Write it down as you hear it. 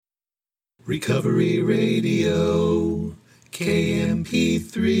Recovery Radio,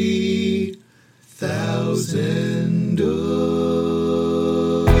 KMP3, 1000 Oaks.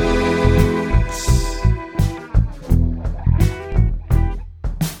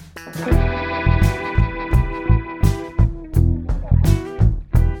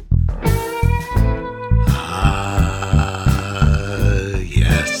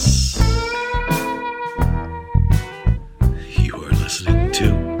 Yes. You are listening to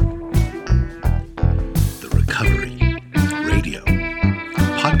the Recovery Radio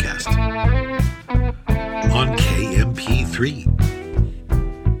podcast on KMP3.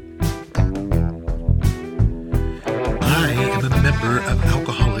 I am a member of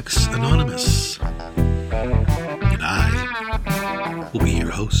Alcoholics Anonymous, and I will be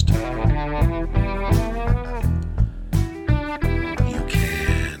your host. You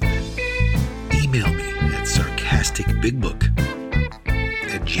can email me at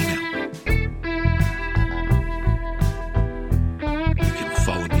sarcasticbigbook@gmail. You can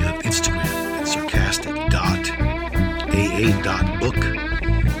follow me on Instagram at sarcastic.aa.book.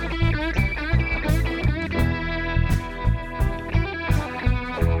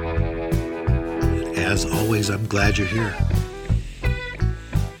 As always, I'm glad you're here.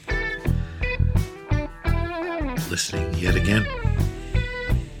 Listening yet again.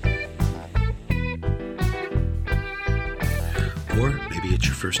 Or maybe it's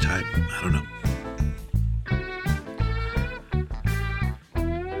your first time. I don't know.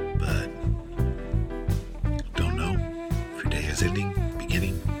 But don't know if your day is ending,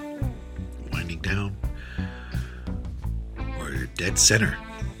 beginning, winding down, or you're dead center.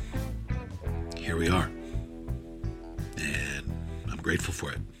 Here we are. And I'm grateful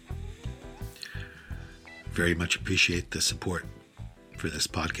for it. Very much appreciate the support for this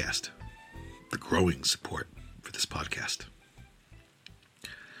podcast. The growing support for this podcast.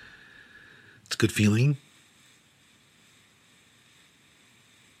 It's a good feeling.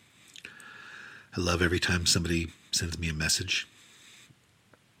 I love every time somebody sends me a message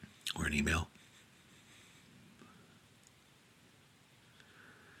or an email.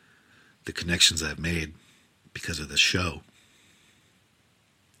 The connections I've made because of this show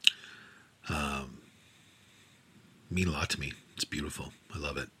mean a lot to me. It's beautiful. I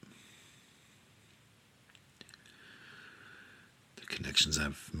love it. The connections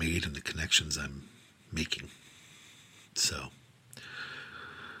I've made and the connections I'm making. So,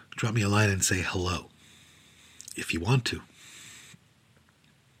 drop me a line and say hello if you want to.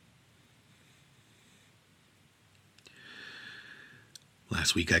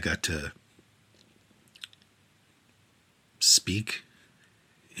 Last week I got to speak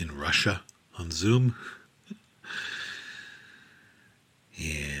in Russia on Zoom.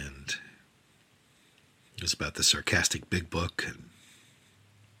 And it was about the Sarcastic Big Book, and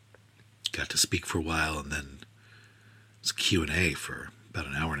got to speak for a while, and then it was Q&A for about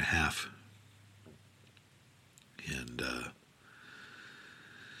an hour and a half. And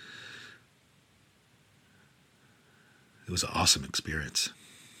it was an awesome experience.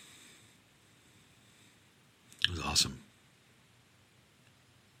 It was awesome.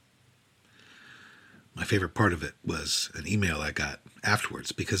 My favorite part of it was an email I got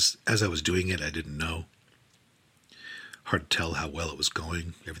afterwards, because as I was doing it, I didn't know. Hard to tell how well it was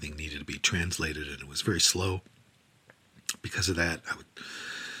going. Everything needed to be translated, and it was very slow. Because of that, I would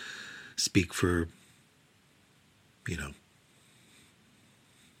speak for,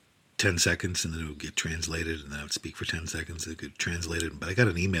 10 seconds, and then it would get translated, and then I would speak for 10 seconds, and it would get translated. But I got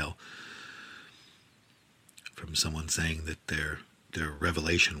an email from someone saying that their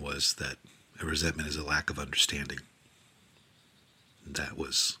revelation was that a resentment is a lack of understanding. And that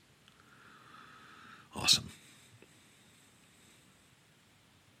was awesome.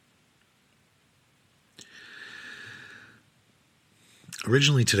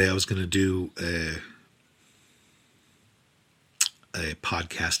 Originally today I was going to do a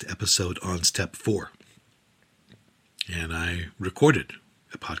podcast episode on step 4. And I recorded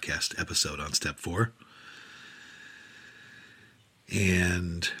a podcast episode on step 4.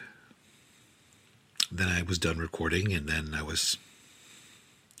 And then I was done recording, and then I was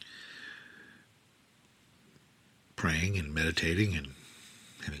praying and meditating and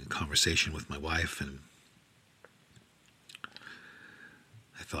having a conversation with my wife, and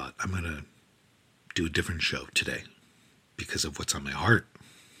I thought, I'm going to do a different show today because of what's on my heart.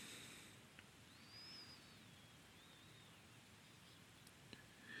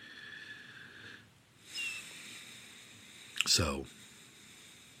 So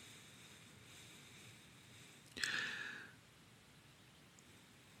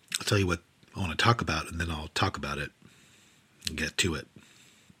I'll tell you what I want to talk about, and then I'll talk about it and get to it.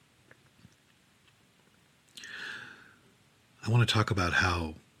 I want to talk about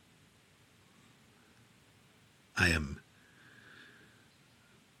how I'm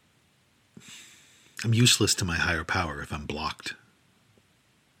useless to my higher power if I'm blocked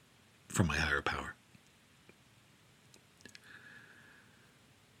from my higher power.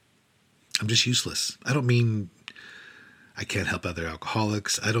 I'm just useless. I don't mean I can't help other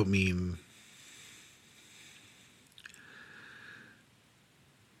alcoholics. I don't mean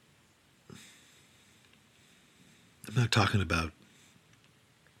I'm not talking about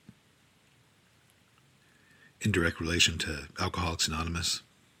in direct relation to Alcoholics Anonymous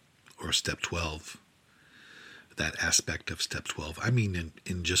or Step 12, that aspect of Step 12. I mean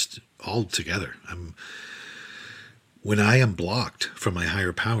in just all together. When I am blocked from my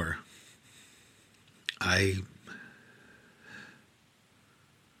higher power, I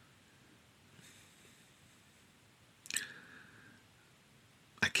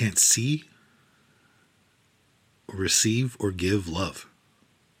can't see or receive or give love.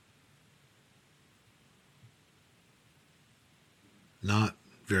 Not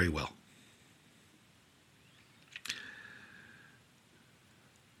very well.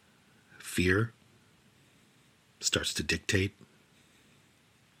 Fear starts to dictate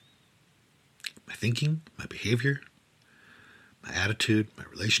my thinking, my behavior, my attitude, my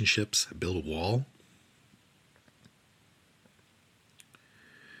relationships. I build a wall.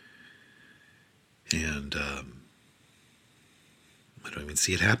 And I don't even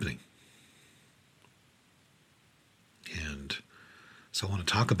see it happening. And so I want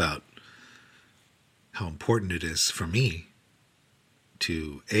to talk about how important it is for me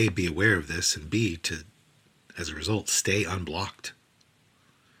to A, be aware of this, and B, to, as a result, stay unblocked.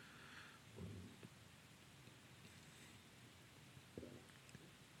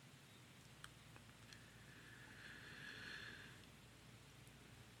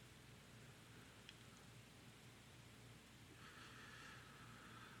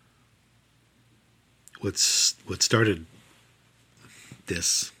 What started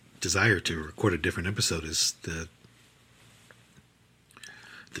this desire to record a different episode is the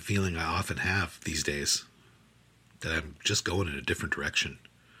feeling I often have these days that I'm just going in a different direction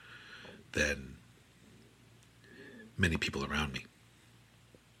than many people around me.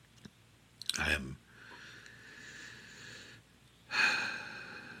 I am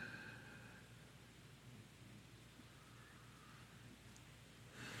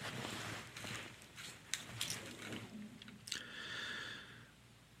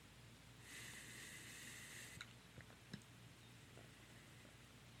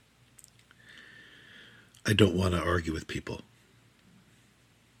I don't want to argue with people.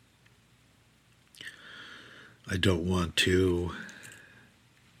 I don't want to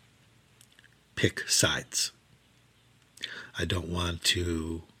pick sides. I don't want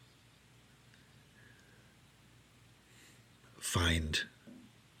to find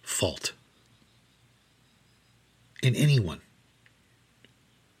fault in anyone.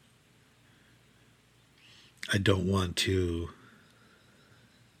 I don't want to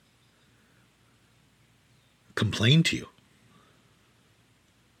complain to you.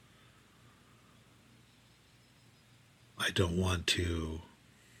 I don't want to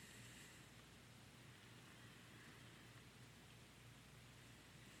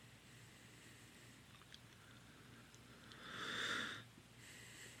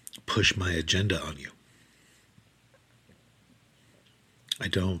push my agenda on you. I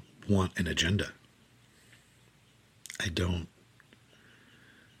don't want an agenda.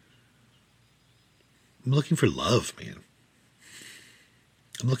 I'm looking for love, man.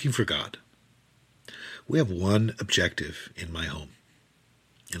 I'm looking for God. We have one objective in my home,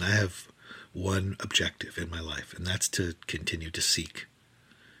 and I have one objective in my life, and that's to continue to seek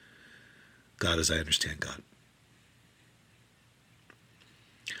God as I understand God.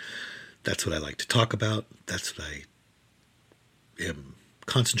 That's what I like to talk about. That's what I am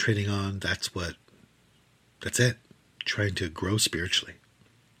concentrating on. That's it. Trying to grow spiritually.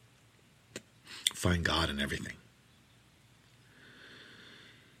 Find God in everything.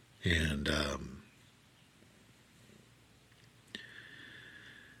 And I'm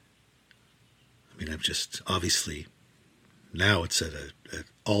just, obviously, now it's at an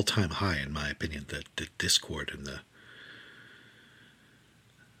all-time high, in my opinion, the discord and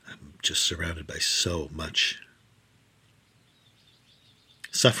I'm just surrounded by so much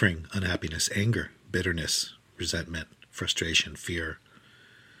suffering, unhappiness, anger, bitterness, resentment, frustration, fear.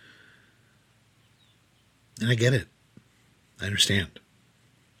 And I get it. I understand.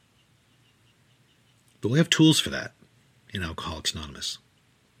 But we have tools for that in Alcoholics Anonymous.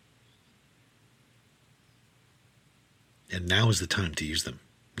 And now is the time to use them.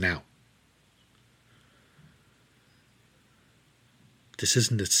 Now. This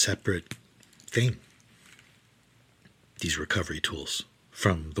isn't a separate thing. These recovery tools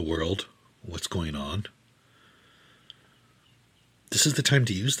from the world, what's going on. This is the time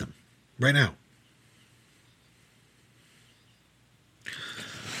to use them. Right now.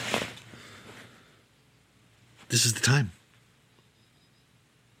 This is the time.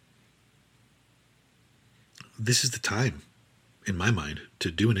 This is the time, in my mind, to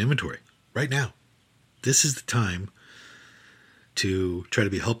do an inventory. Right now. This is the time to try to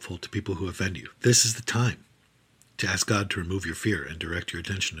be helpful to people who offend you. This is the time to ask God to remove your fear and direct your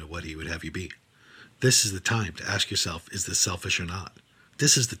attention to what He would have you be. This is the time to ask yourself, is this selfish or not?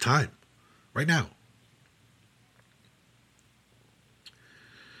 This is the time. Right now.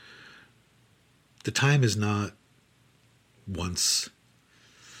 The time is not once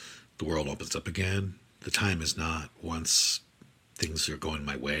the world opens up again. The time is not once things are going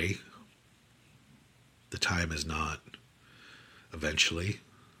my way. The time is not eventually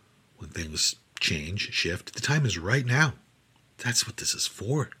when things change, shift. The time is right now. That's what this is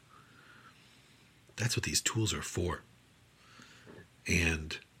for. That's what these tools are for.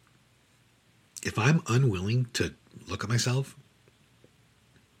 And if I'm unwilling to look at myself,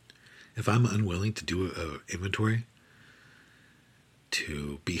 if I'm unwilling to do an inventory,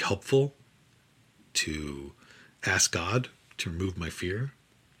 to be helpful, to ask God to remove my fear,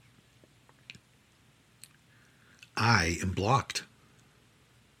 I am blocked.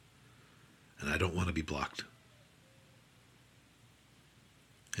 And I don't want to be blocked.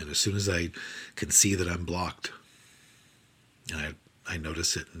 And as soon as I can see that I'm blocked, and I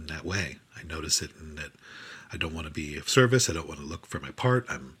notice it in that way. I notice it in that I don't want to be of service. I don't want to look for my part.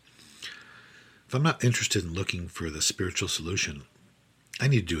 If I'm not interested in looking for the spiritual solution, I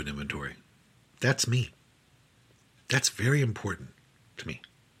need to do an inventory. That's me. That's very important to me.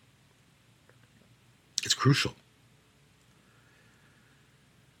 It's crucial.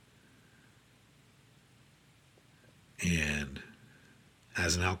 And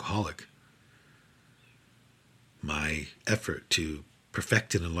as an alcoholic, my effort to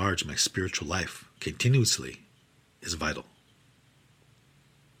perfect and enlarge my spiritual life continuously is vital.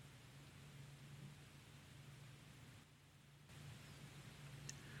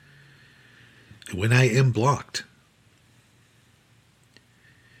 And when I am blocked,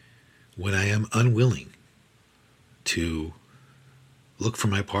 when I am unwilling to look for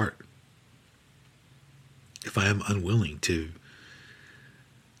my part, if I am unwilling to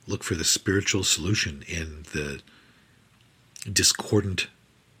look for the spiritual solution in the discordant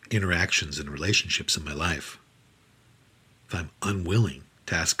interactions and relationships in my life, if I'm unwilling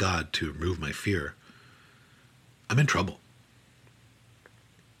to ask God to remove my fear, I'm in trouble.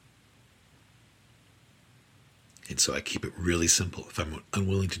 And so I keep it really simple. If I'm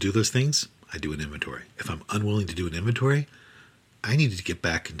unwilling to do those things, I do an inventory. If I'm unwilling to do an inventory, I need to get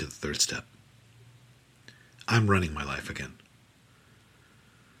back into the third step. I'm running my life again.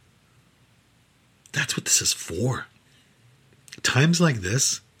 That's what this is for. Times like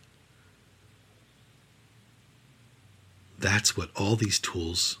this, that's what all these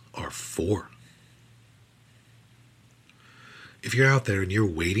tools are for. If you're out there and you're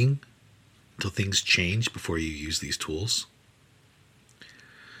waiting until things change before you use these tools,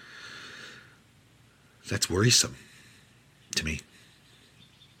 that's worrisome to me.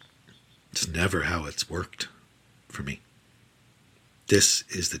 It's never how it's worked for me. This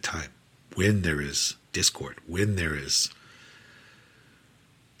is the time when there is discord, when there is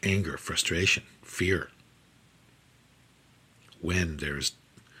anger, frustration, fear, when there's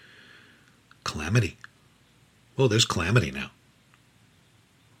calamity. Well, there's calamity now.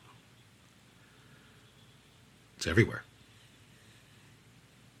 It's everywhere.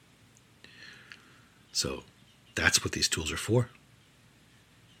 So that's what these tools are for.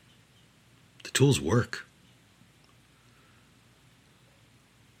 The tools work.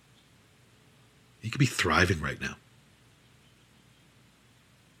 You could be thriving right now.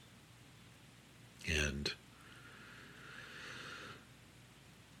 And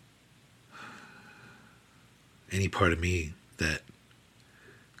any part of me that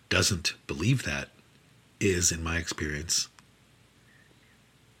doesn't believe that is, in my experience,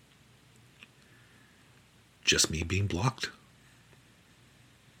 just me being blocked.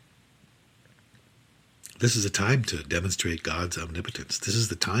 This is a time to demonstrate God's omnipotence. This is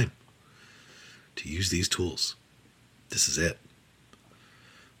the time to use these tools. This is it.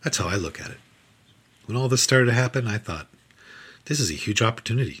 That's how I look at it. When all this started to happen, I thought, this is a huge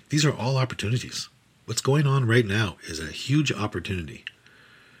opportunity. These are all opportunities. What's going on right now is a huge opportunity.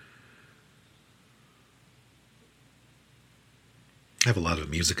 I have a lot of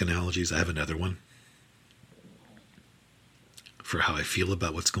music analogies. I have another one. for how I feel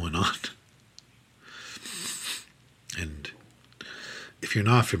about what's going on. And if you're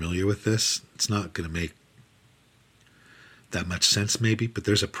not familiar with this, it's not going to make that much sense maybe, but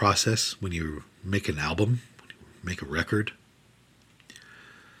there's a process when you make an album, when you make a record.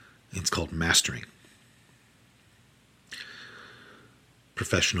 It's called mastering.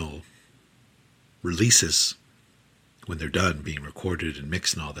 Professional releases, when they're done being recorded and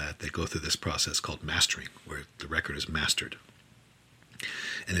mixed and all that, they go through this process called mastering, where the record is mastered.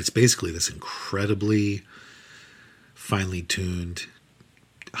 And it's basically this incredibly finely tuned,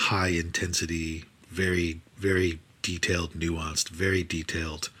 high intensity, very, very detailed, nuanced, very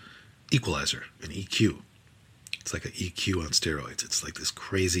detailed equalizer, an EQ. It's like an EQ on steroids. It's like this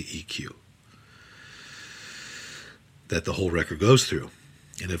crazy EQ that the whole record goes through.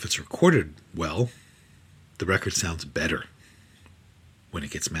 And if it's recorded well, the record sounds better when it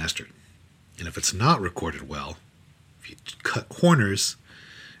gets mastered. And if it's not recorded well, if you cut corners,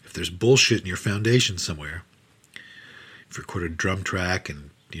 if there's bullshit in your foundation somewhere, if you record a drum track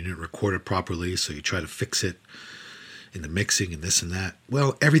and you didn't record it properly, so you try to fix it in the mixing and this and that,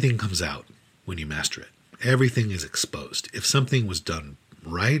 well, everything comes out when you master it. Everything is exposed. If something was done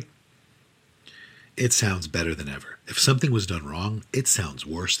right, it sounds better than ever. If something was done wrong, it sounds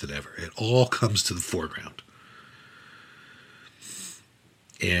worse than ever. It all comes to the foreground.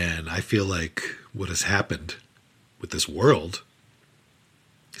 And I feel like what has happened with this world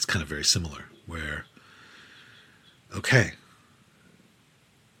is kind of very similar, where, okay,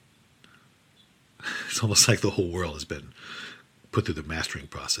 it's almost like the whole world has been put through the mastering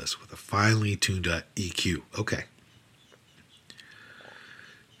process with a finely tuned EQ. Okay.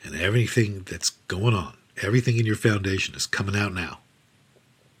 And everything that's going on, everything in your foundation is coming out now.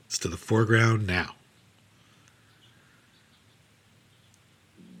 It's to the foreground now.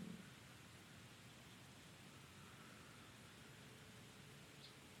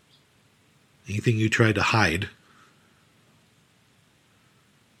 Anything you tried to hide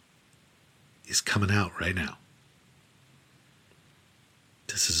is coming out right now.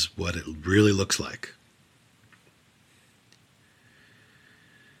 This is what it really looks like.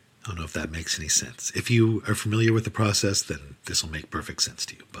 I don't know if that makes any sense. If you are familiar with the process, then this will make perfect sense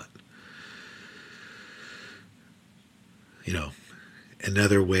to you. But,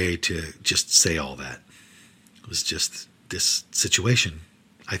 another way to just say all that was just this situation,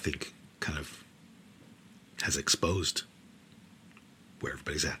 I think, kind of has exposed where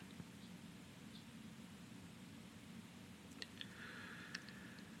everybody's at.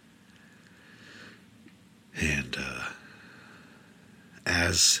 And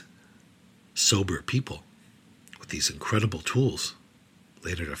as sober people with these incredible tools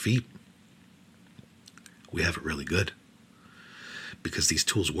laid at our feet, we have it really good because these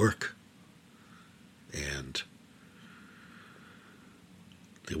tools work. And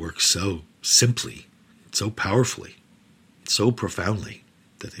they work so simply, so powerfully, so profoundly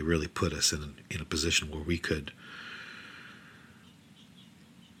that they really put us in a position where we could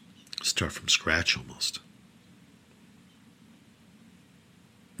start from scratch almost.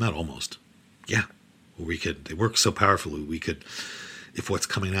 Not almost. Yeah. They work so powerfully, we could, if what's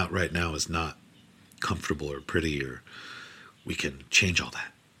coming out right now is not comfortable or pretty, or we can change all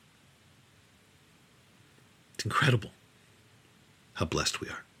that. It's incredible how blessed we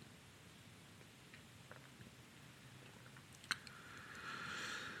are.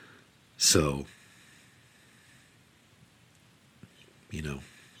 So,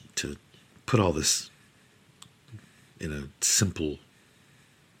 to put all this in a simple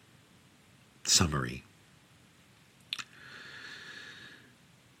summary,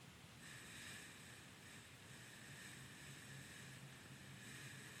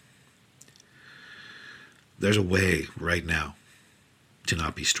 there's a way right now to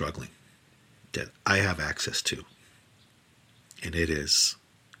not be struggling that I have access to, and it is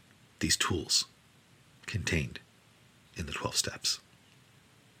these tools contained in the 12 steps.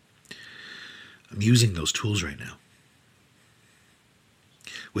 I'm using those tools right now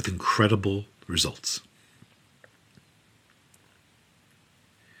with incredible results.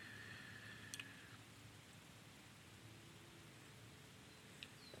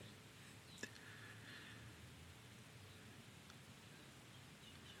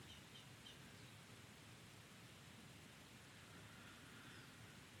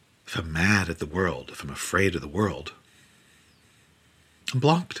 If I'm mad at the world, if I'm afraid of the world, I'm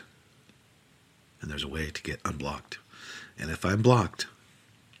blocked. And there's a way to get unblocked. And if I'm blocked,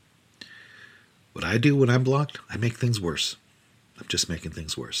 what I do when I'm blocked, I make things worse. I'm just making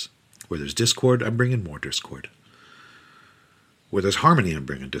things worse. Where there's discord, I'm bringing more discord. Where there's harmony, I'm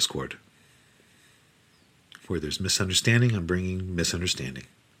bringing discord. Where there's misunderstanding, I'm bringing misunderstanding.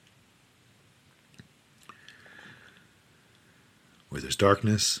 Where there's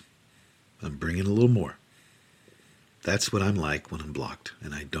darkness, I'm bringing a little more. That's what I'm like when I'm blocked,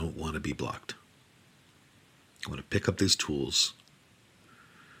 and I don't want to be blocked. I want to pick up these tools,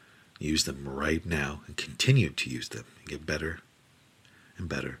 use them right now, and continue to use them, and get better and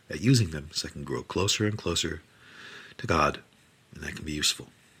better at using them so I can grow closer and closer to God, and that can be useful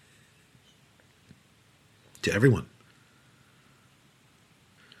to everyone.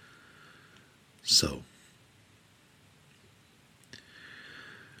 So,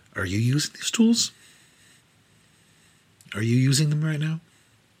 are you using these tools? Are you using them right now?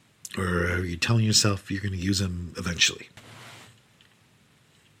 Or are you telling yourself you're going to use them eventually?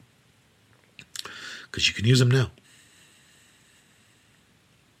 Because you can use them now.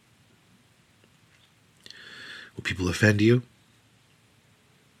 Will people offend you?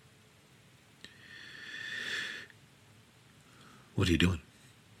 What are you doing?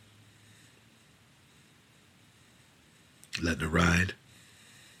 Letting it ride?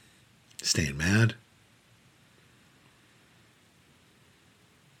 Staying mad?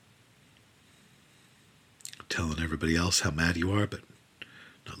 Telling everybody else how mad you are, but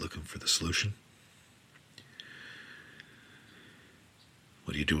not looking for the solution?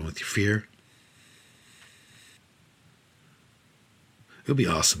 What are you doing with your fear? It would be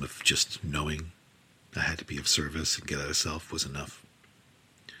awesome if just knowing I had to be of service and get out of self was enough.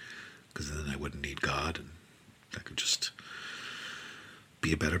 Because then I wouldn't need God and I could just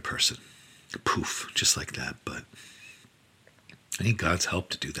be a better person. Poof, just like that. But I need God's help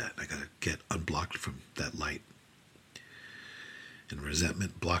to do that. I got to get unblocked from that light. And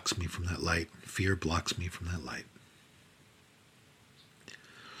resentment blocks me from that light. Fear blocks me from that light.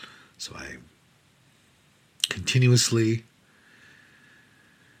 So I continuously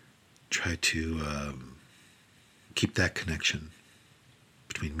try to keep that connection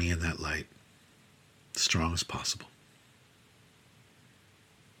between me and that light as strong as possible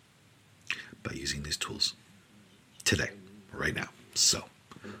by using these tools today, right now. So,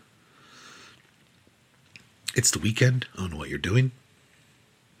 it's the weekend. I don't know what you're doing.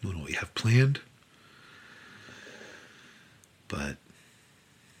 I don't know what you have planned. But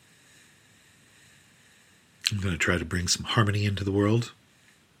I'm going to try to bring some harmony into the world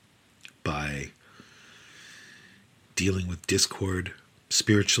by dealing with discord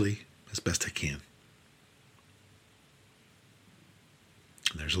spiritually as best I can.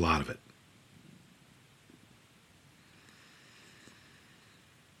 And there's a lot of it.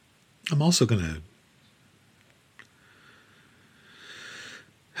 I'm also going to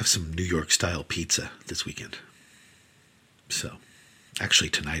have some New York style pizza this weekend. So, actually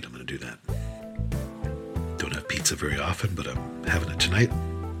tonight I'm going to do that. Don't have pizza very often, but I'm having it tonight.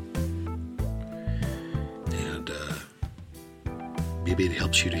 And maybe it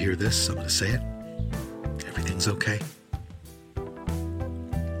helps you to hear this. I'm going to say it. Everything's okay.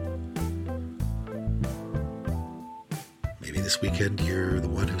 Maybe this weekend you're the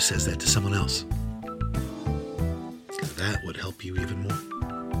one who says that to someone else. Because that would help you even more.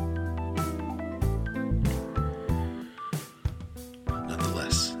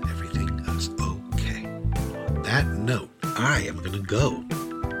 Nonetheless, everything is okay. On that note, I am going to go.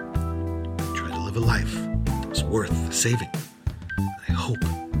 Try to live a life that's worth saving. I hope